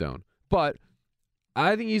strike zone. But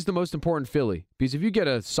I think he's the most important Philly, because if you get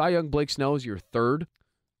a Cy Young Blake Snell as your third,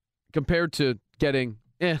 compared to getting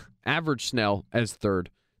average Snell as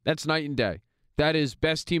third, that's night and day. That is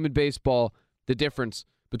best team in baseball, the difference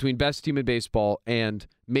between best team in baseball and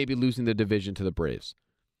maybe losing the division to the Braves.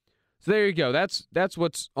 So there you go. That's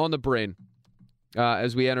what's on the brain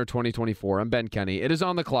as we enter 2024. I'm Ben Kenney. It is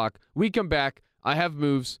on the clock. We come back. I have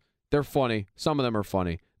moves. They're funny. Some of them are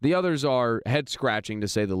funny. The others are head-scratching, to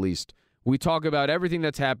say the least. We talk about everything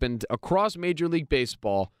that's happened across Major League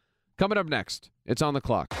Baseball. Coming up next, it's on the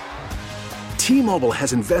clock. T-Mobile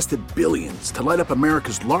has invested billions to light up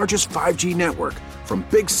America's largest 5G network, from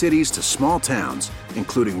big cities to small towns,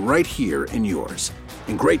 including right here in yours.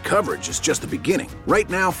 And great coverage is just the beginning. Right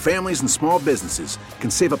now, families and small businesses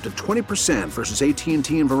can save up to 20% versus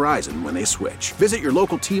AT&T and Verizon when they switch. Visit your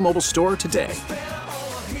local T-Mobile store today.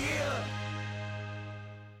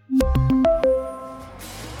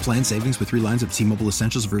 Plan savings with 3 lines of T-Mobile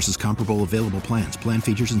Essentials versus comparable available plans. Plan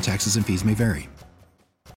features and taxes and fees may vary.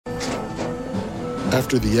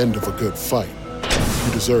 After the end of a good fight,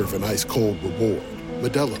 you deserve an ice-cold reward.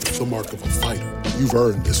 Modelo is the mark of a fighter. You've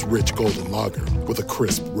earned this rich golden lager with a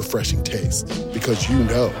crisp, refreshing taste. Because you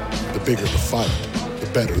know, the bigger the fight, the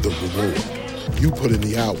better the reward. You put in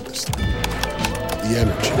the hours, the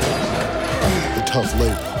energy, the tough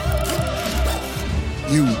labor.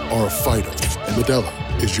 You are a fighter, and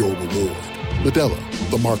Modelo is your reward. Modelo,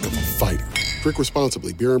 the mark of a fighter. Drink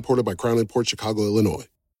responsibly. Beer imported by Crown Imports, Chicago, Illinois.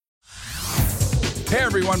 Hey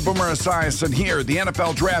everyone, Boomer Esiason here. The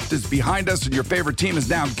NFL Draft is behind us and your favorite team is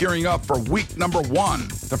now gearing up for week number 1.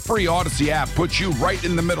 The free Odyssey app puts you right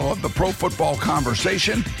in the middle of the pro football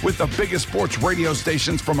conversation with the biggest sports radio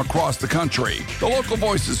stations from across the country. The local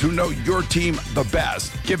voices who know your team the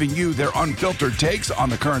best, giving you their unfiltered takes on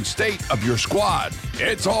the current state of your squad.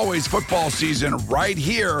 It's always football season right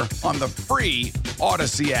here on the free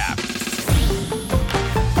Odyssey app.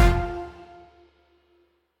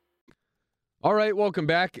 All right, welcome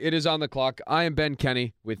back. It is on the clock. I am Ben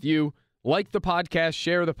Kenney with you. Like the podcast,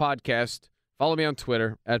 share the podcast. Follow me on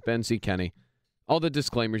Twitter at Ben C. Kenney. All the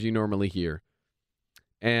disclaimers you normally hear.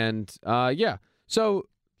 And, so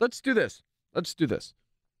let's do this. The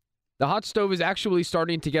hot stove is actually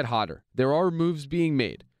starting to get hotter. There are moves being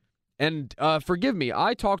made. And forgive me,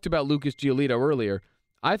 I talked about Lucas Giolito earlier.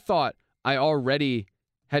 I thought I already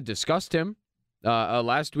had discussed him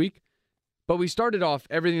last week. But we started off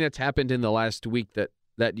everything that's happened in the last week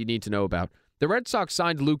that you need to know about. The Red Sox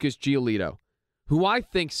signed Lucas Giolito, who I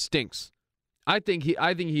think stinks. I think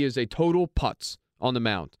he is a total putz on the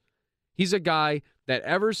mound. He's a guy that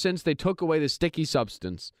ever since they took away the sticky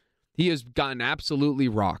substance, he has gotten absolutely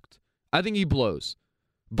rocked. I think he blows.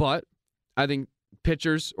 But I think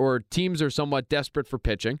pitchers or teams are somewhat desperate for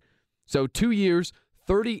pitching. So 2 years,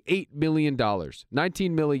 $38 million,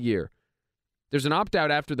 $19 million a year. There's an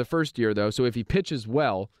opt-out after the first year, though, so if he pitches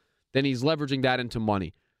well, then he's leveraging that into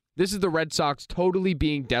money. This is the Red Sox totally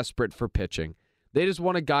being desperate for pitching. They just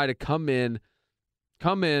want a guy to come in,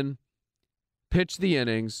 pitch the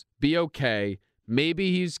innings, be okay.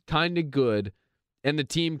 Maybe he's kind of good, and the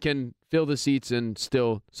team can fill the seats and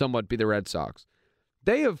still somewhat be the Red Sox.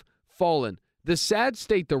 They have fallen. The sad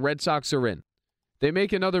state the Red Sox are in. They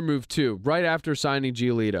make another move, too, right after signing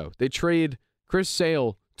Giolito. They trade Chris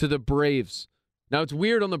Sale to the Braves. Now, it's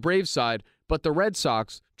weird on the Braves side, but the Red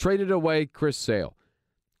Sox traded away Chris Sale.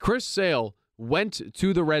 Chris Sale went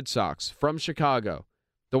to the Red Sox from Chicago,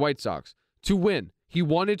 the White Sox, to win. He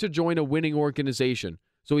wanted to join a winning organization,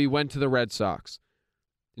 so he went to the Red Sox.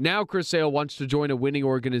 Now Chris Sale wants to join a winning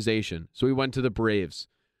organization, so he went to the Braves.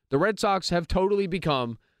 The Red Sox have totally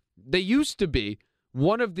become, they used to be,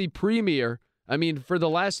 one of the premier, for the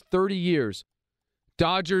last 30 years,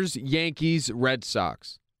 Dodgers, Yankees, Red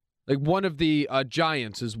Sox. like one of the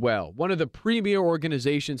giants as well, one of the premier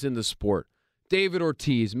organizations in the sport. David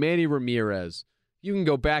Ortiz, Manny Ramirez. You can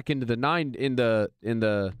go back into the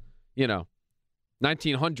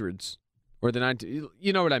 1900s or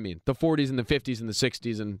you know what I mean, the 40s and the 50s and the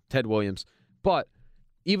 60s and Ted Williams. But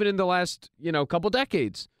even in the last, couple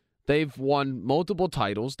decades, they've won multiple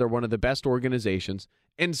titles. They're one of the best organizations.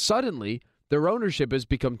 And suddenly, their ownership has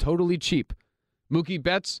become totally cheap. Mookie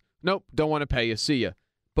Betts, nope, don't want to pay you. See ya.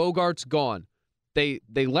 Bogart's gone. They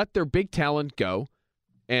let their big talent go.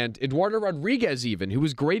 And Eduardo Rodriguez even, who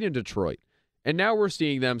was great in Detroit. And now we're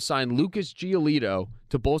seeing them sign Lucas Giolito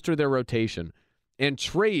to bolster their rotation and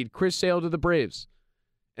trade Chris Sale to the Braves.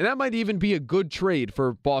 And that might even be a good trade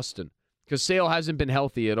for Boston because Sale hasn't been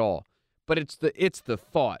healthy at all. But it's the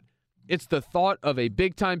thought. It's the thought of a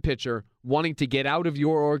big-time pitcher wanting to get out of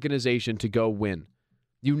your organization to go win.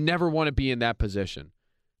 You never want to be in that position.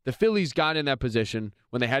 The Phillies got in that position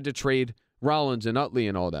when they had to trade Rollins and Utley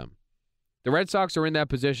and all them. The Red Sox are in that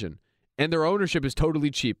position, and their ownership is totally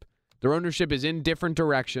cheap. Their ownership is in different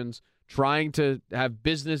directions, trying to have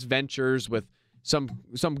business ventures with some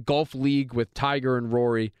golf league with Tiger and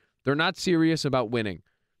Rory. They're not serious about winning,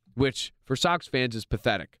 which for Sox fans is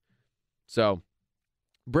pathetic. So,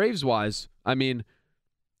 Braves-wise, I mean,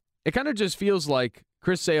 it kind of just feels like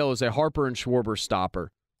Chris Sale is a Harper and Schwarber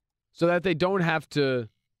stopper so that they don't have to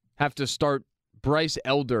start Bryce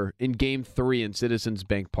Elder in Game 3 in Citizens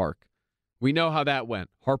Bank Park. We know how that went.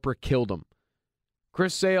 Harper killed him.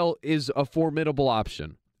 Chris Sale is a formidable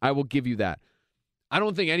option. I will give you that. I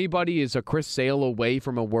don't think anybody is a Chris Sale away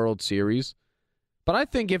from a World Series. But I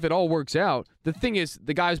think if it all works out, the thing is,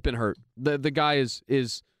 the guy's been hurt. The guy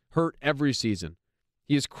is hurt every season.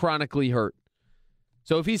 He is chronically hurt.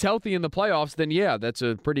 So if he's healthy in the playoffs, then yeah, that's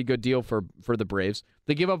a pretty good deal for the Braves.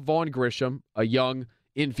 They give up Vaughn Grisham, a young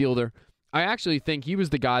infielder. I actually think he was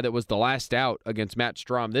the guy that was the last out against Matt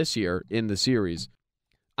Strahm this year in the series.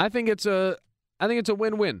 I think it's a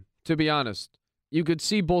win-win, to be honest. You could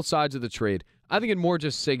see both sides of the trade. I think it more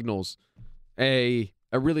just signals a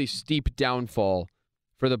really steep downfall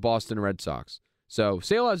for the Boston Red Sox. So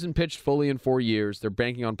Sale hasn't pitched fully in 4 years. They're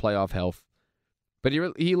banking on playoff health. But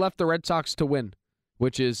he left the Red Sox to win,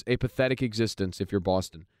 which is a pathetic existence if you're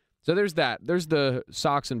Boston. So there's that. There's the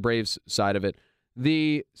Sox and Braves side of it.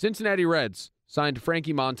 The Cincinnati Reds signed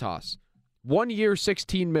Frankie Montas. 1 year,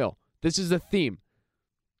 $16 million. This is a theme.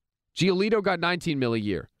 Giolito got $19 million a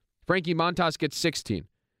year. Frankie Montas gets $16.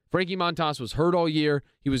 Frankie Montas was hurt all year.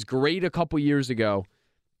 He was great a couple years ago.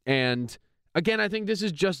 And again, I think this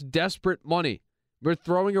is just desperate money. We're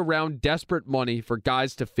throwing around desperate money for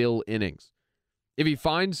guys to fill innings. If he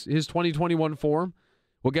finds his 2021 form,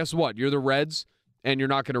 well, guess what? You're the Reds, and you're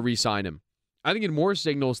not going to re-sign him. I think it more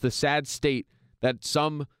signals the sad state that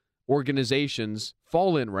some organizations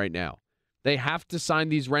fall in right now. They have to sign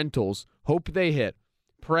these rentals, hope they hit,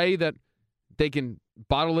 pray that they can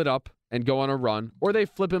bottle it up and go on a run, or they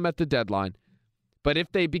flip him at the deadline. But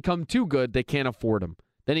if they become too good, they can't afford him.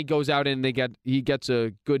 Then he goes out and he gets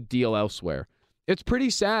a good deal elsewhere. It's pretty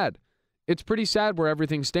sad. It's pretty sad where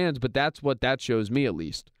everything stands, but that's what that shows me at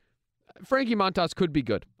least. Frankie Montas could be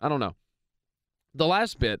good. I don't know. The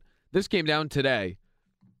last bit, this came down today,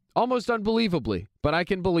 almost unbelievably, but I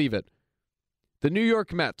can believe it. The New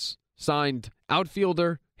York Mets signed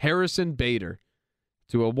outfielder Harrison Bader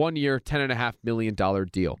to a 1 year, $10.5 million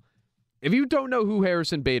deal. If you don't know who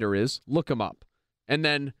Harrison Bader is, look him up. And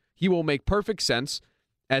then he will make perfect sense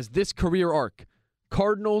as this career arc.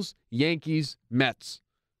 Cardinals, Yankees, Mets.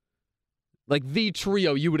 Like the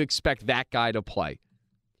trio you would expect that guy to play.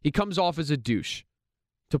 He comes off as a douche,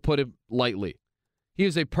 to put it lightly. He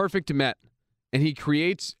is a perfect Met, and he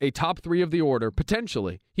creates a top three of the order,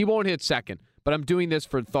 potentially. He won't hit second, but I'm doing this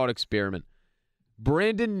for a thought experiment.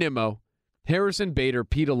 Brandon Nimmo, Harrison Bader,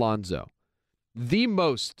 Pete Alonso. The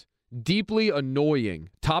most deeply annoying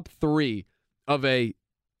top three of a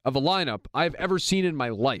lineup I've ever seen in my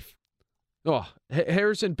life. Oh,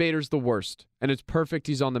 Harrison Bader's the worst, and it's perfect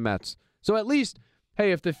he's on the Mets. So at least,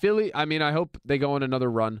 hey, if the Philly, I hope they go on another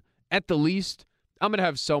run. At the least, I'm going to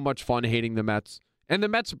have so much fun hating the Mets. And the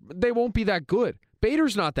Mets, they won't be that good.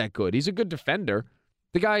 Bader's not that good. He's a good defender.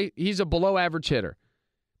 The guy, he's a below-average hitter.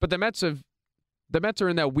 But the Mets are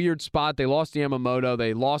in that weird spot. They lost Yamamoto.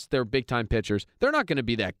 They lost their big-time pitchers. They're not going to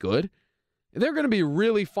be that good. They're going to be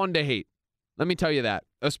really fun to hate. Let me tell you that.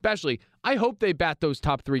 Especially, I hope they bat those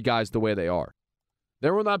top three guys the way they are.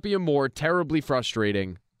 There will not be a more terribly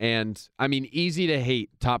frustrating and, easy to hate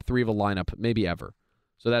top three of a lineup, maybe ever.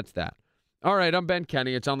 So that's that. All right, I'm Ben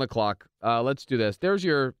Kenney. It's on the clock. Let's do this. There's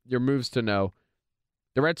your moves to know.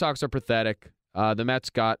 The Red Sox are pathetic. The Mets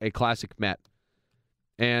got a classic Met.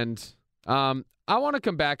 And I want to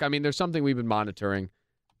come back. I mean, there's something we've been monitoring.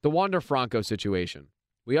 The Wander Franco situation.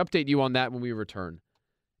 We update you on that when we return.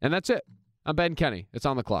 And that's it. I'm Ben Kenney. It's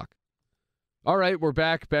on the clock. All right, we're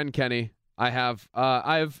back. Ben Kenney.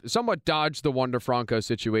 I've somewhat dodged the Wander Franco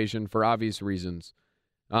situation for obvious reasons.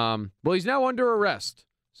 Well, he's now under arrest,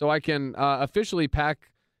 so I can officially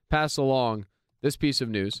pass along this piece of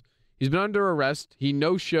news. He's been under arrest. He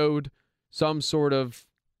no-showed some sort of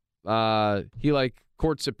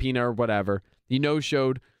court subpoena or whatever. He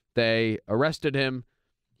no-showed. They arrested him.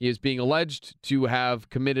 He is being alleged to have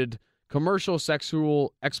committed commercial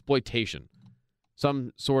sexual exploitation,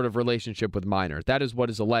 some sort of relationship with minor. That is what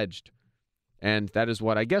is alleged. And that is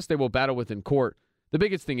what I guess they will battle with in court. The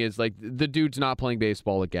biggest thing is, the dude's not playing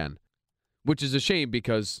baseball again, which is a shame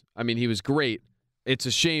because, I mean, he was great. It's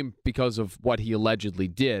a shame because of what he allegedly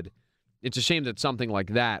did. It's a shame that something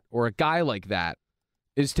like that, or a guy like that,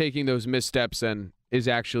 is taking those missteps and is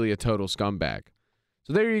actually a total scumbag.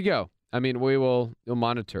 So there you go. I mean, you'll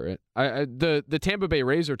monitor it. The Tampa Bay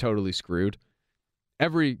Rays are totally screwed.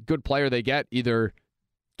 Every good player they get either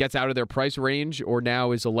gets out of their price range or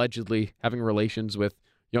now is allegedly having relations with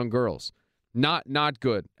young girls. Not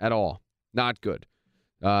good at all. Not good.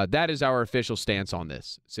 That is our official stance on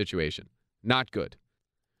this situation. Not good.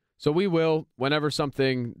 So we will, whenever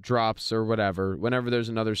something drops or whatever, whenever there's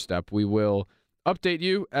another step, we will update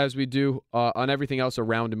you as we do on everything else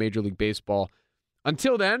around Major League Baseball.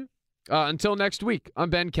 Until then, until next week, I'm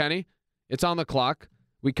Ben Kenney. It's on the clock.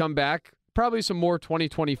 We come back. Probably some more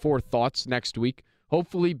 2024 thoughts next week.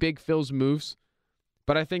 Hopefully Big Phil's moves.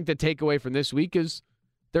 But I think the takeaway from this week is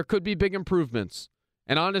there could be big improvements.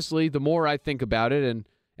 And honestly, the more I think about it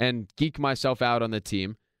and geek myself out on the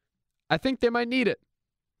team, I think they might need it.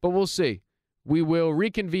 But we'll see. We will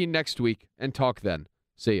reconvene next week and talk then.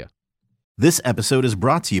 See ya. This episode is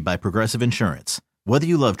brought to you by Progressive Insurance. Whether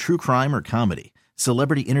you love true crime or comedy,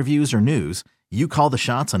 celebrity interviews or news, you call the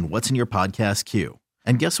shots on what's in your podcast queue.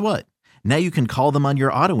 And guess what? Now you can call them on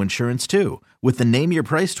your auto insurance too with the Name Your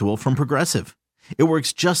Price tool from Progressive. It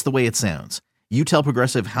works just the way it sounds. You tell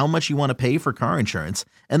Progressive how much you want to pay for car insurance,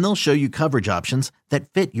 and they'll show you coverage options that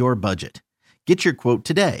fit your budget. Get your quote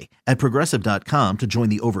today at Progressive.com to join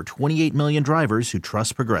the over 28 million drivers who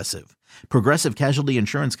trust Progressive. Progressive Casualty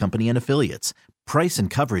Insurance Company and Affiliates. Price and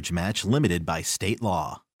coverage match limited by state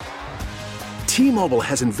law. T-Mobile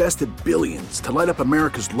has invested billions to light up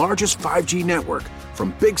America's largest 5G network,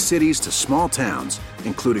 from big cities to small towns,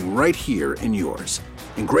 including right here in yours.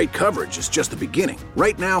 And great coverage is just the beginning.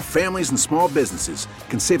 Right now, families and small businesses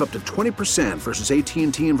can save up to 20% versus AT&T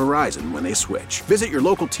and Verizon when they switch. Visit your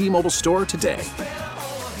local T-Mobile store today.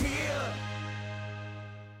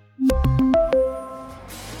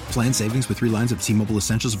 Plan savings with 3 lines of T-Mobile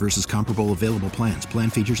Essentials versus comparable available plans. Plan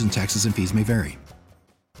features and taxes and fees may vary.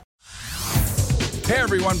 Hey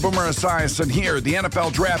everyone, Boomer Esiason here. The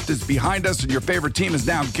NFL Draft is behind us and your favorite team is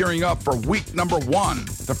now gearing up for week number 1.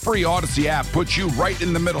 The free Odyssey app puts you right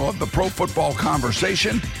in the middle of the pro football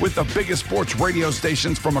conversation with the biggest sports radio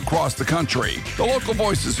stations from across the country. The local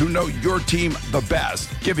voices who know your team the best,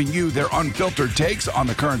 giving you their unfiltered takes on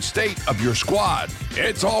the current state of your squad.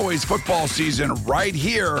 It's always football season right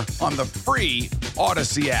here on the free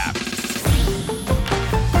Odyssey app.